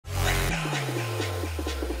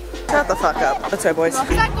Shut the fuck up. Let's go, boys. Have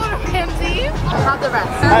the rest.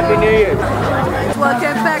 Happy New Year.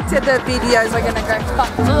 Welcome back to the videos. We're gonna go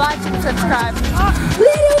like and subscribe.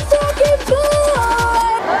 Little fucking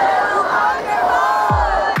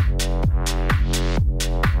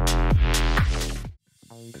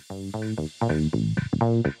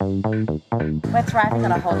We're thriving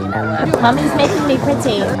on a whole new network. Mummy's making me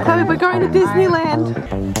pretty. Chloe, we're going to Disneyland.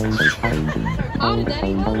 Oh,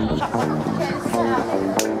 Daddy,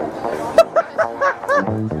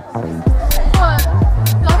 What?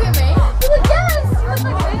 Look at me. Yes!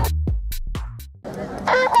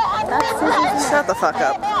 Shut the fuck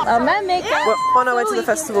up. Oh, my makeup. We're on our way to the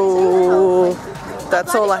festival.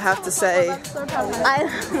 That's all I have to say.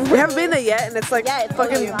 We haven't been there yet, and it's like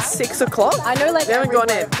fucking 6 o'clock. I know, like, we haven't gone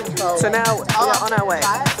in. So now we're on our way.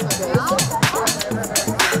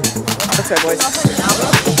 Let's go, boys.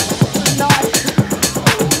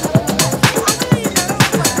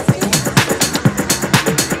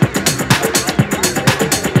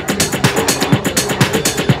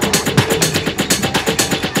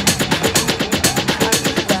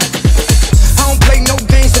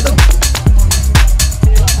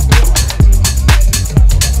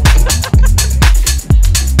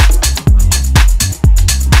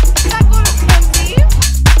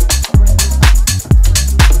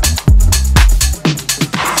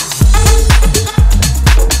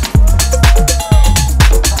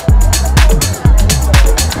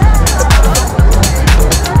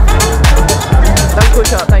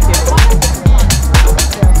 Thank you.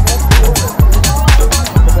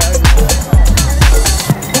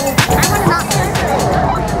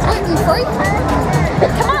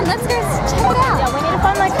 Come on, let's go check it out. Yeah, we need to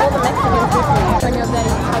find like all the Mexican food. When you're there, you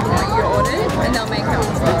tell them what you ordered, and they'll make them.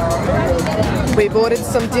 We've ordered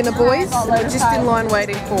some dinner, boys. We're just in line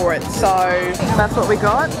waiting for it. So that's what we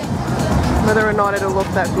got. Whether or not it'll look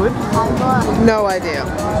that good, no idea. We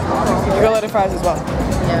got a load of fries as well.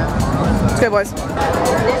 Yeah. Let's go, boys.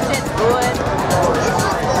 This shit's good.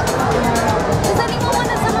 Does anyone want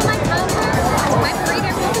some of my burgers? My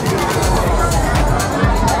burrito.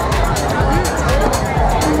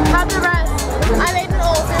 Have the rest. I've eaten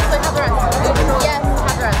all. Seriously, have the rest. Yes,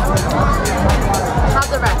 have the rest. Have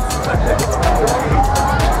the rest.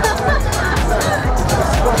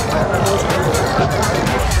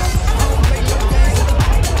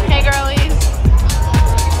 Hey, girlies.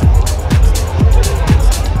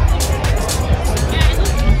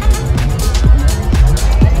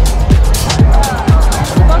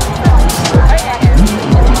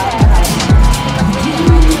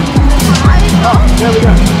 There we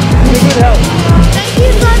go. You're good help. Thank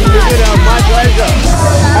you so much. You're good help. My pleasure.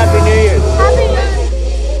 Happy New Year. Happy New Year.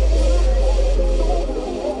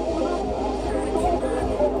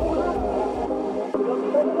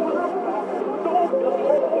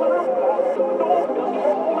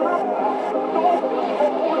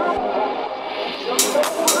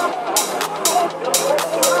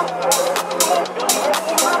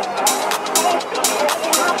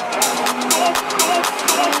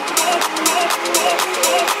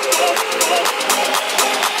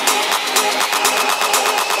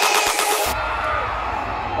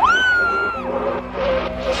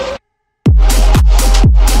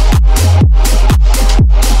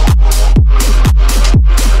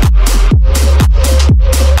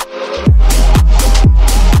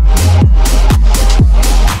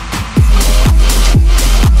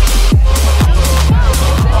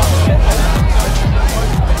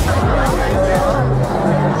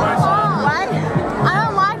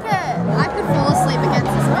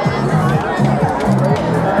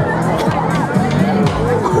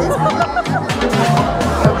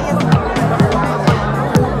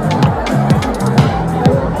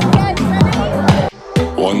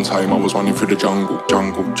 One time I was running through the jungle.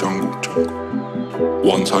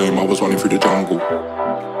 One time I was running through the jungle.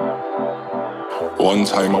 One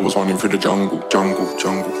time I was running through the jungle.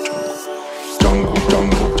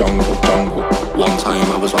 One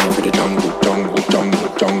time I was running through the jungle.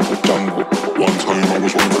 One time I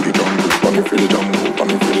was running through the jungle. Running through the jungle.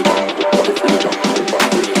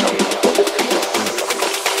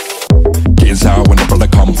 Getting sour when the brother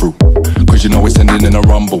come through. Cause you know it's ending in a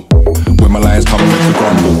rumble. When my lions come and make you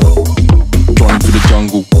grumble. Flying through the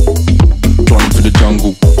jungle.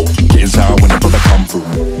 Getting sour when the brother come through.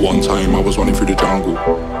 One time I was running through the jungle.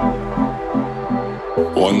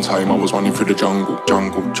 One time I was running through the jungle.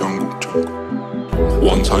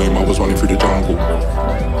 One time I was running through the jungle.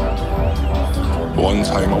 One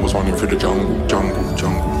time I was running through the jungle. One time I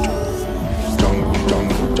was running through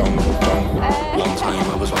the jungle. One time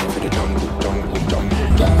I was running through the jungle.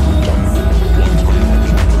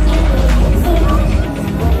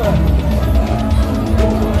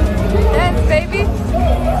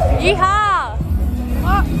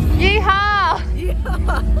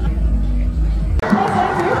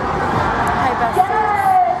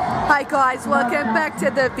 Hi guys, welcome back to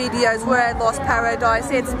the videos. We're at Lost Paradise.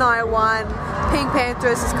 It's night one.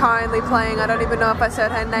 PinkPantheress is currently playing. I don't even know if I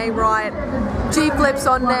said her name right. G-Flip's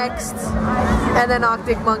on next. And then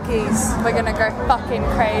Arctic Monkeys. We're gonna go fucking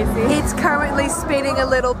crazy. It's currently spinning a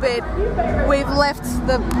little bit. We've left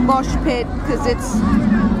the mosh pit because it's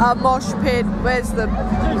a mosh pit. Where's the...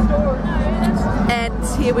 And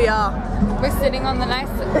here we are. We're sitting on the nice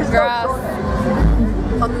grass.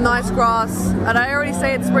 On the nice grass. And I already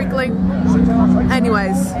say it's sprinkling.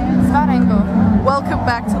 Anyways. It's bad angle. Welcome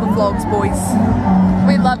back to the vlogs, boys.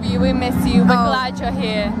 We love you, we miss you, we're glad you're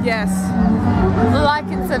here. Yes. Like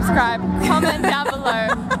and subscribe, comment down below.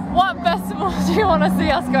 What festival do you want to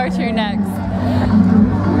see us go to next?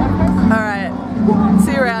 Alright.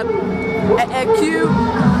 See you around.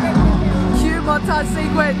 Cue montage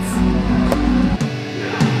sequence.